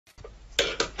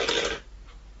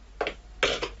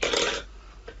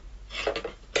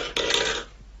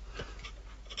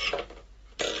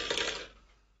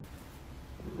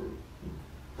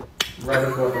Write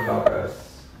a book about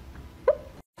us.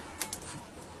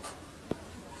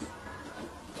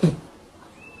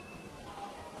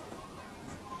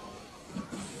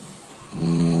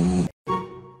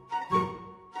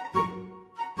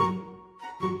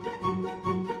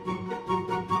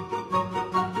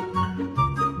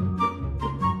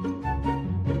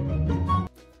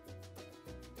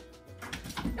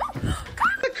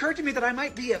 It occurred to me that I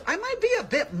might be a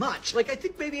bit much. Like, I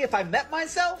think maybe if I met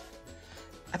myself,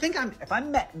 if I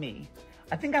met me,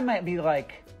 I think I might be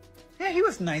like, yeah, he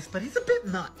was nice, but he's a bit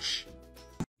much.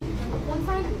 One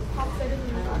side pops out in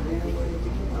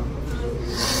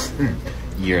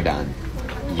the You're done.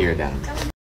 You're done.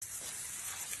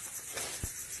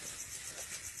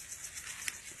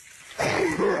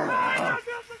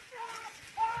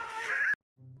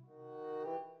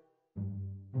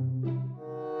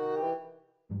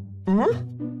 What?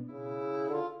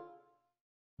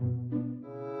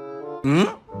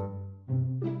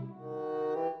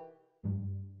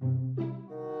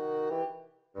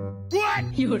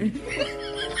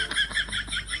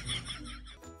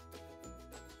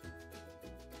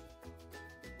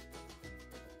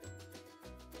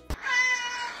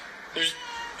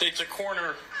 It's a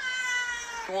corner.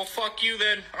 Well, fuck you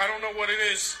then. I don't know what it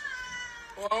is.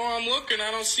 Well, I'm looking.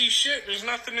 I don't see shit. There's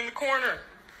nothing in the corner.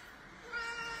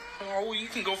 Oh, well, you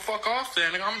can go fuck off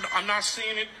then. I'm not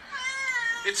seeing it.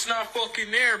 It's not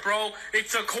fucking there, bro.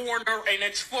 It's a corner and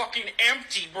it's fucking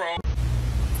empty, bro.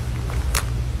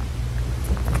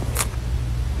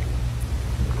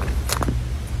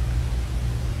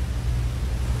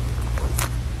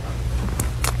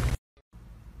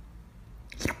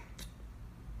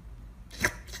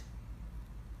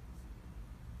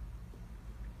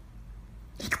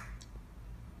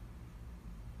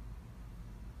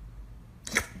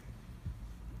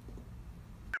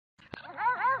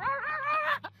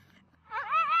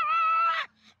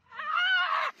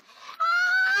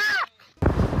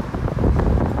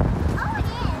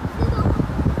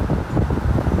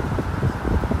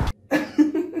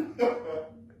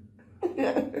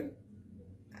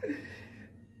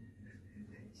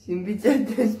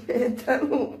 신비자한테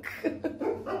빼다놓고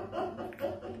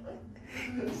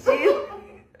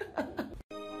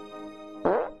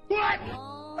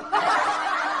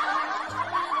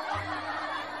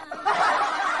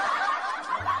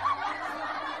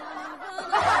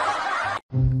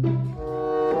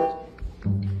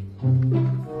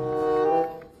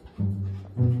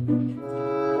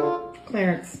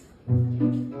Clarence.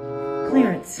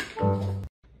 Clarence.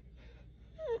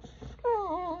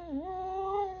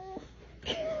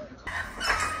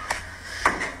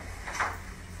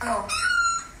 Oh,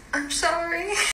 I'm sorry.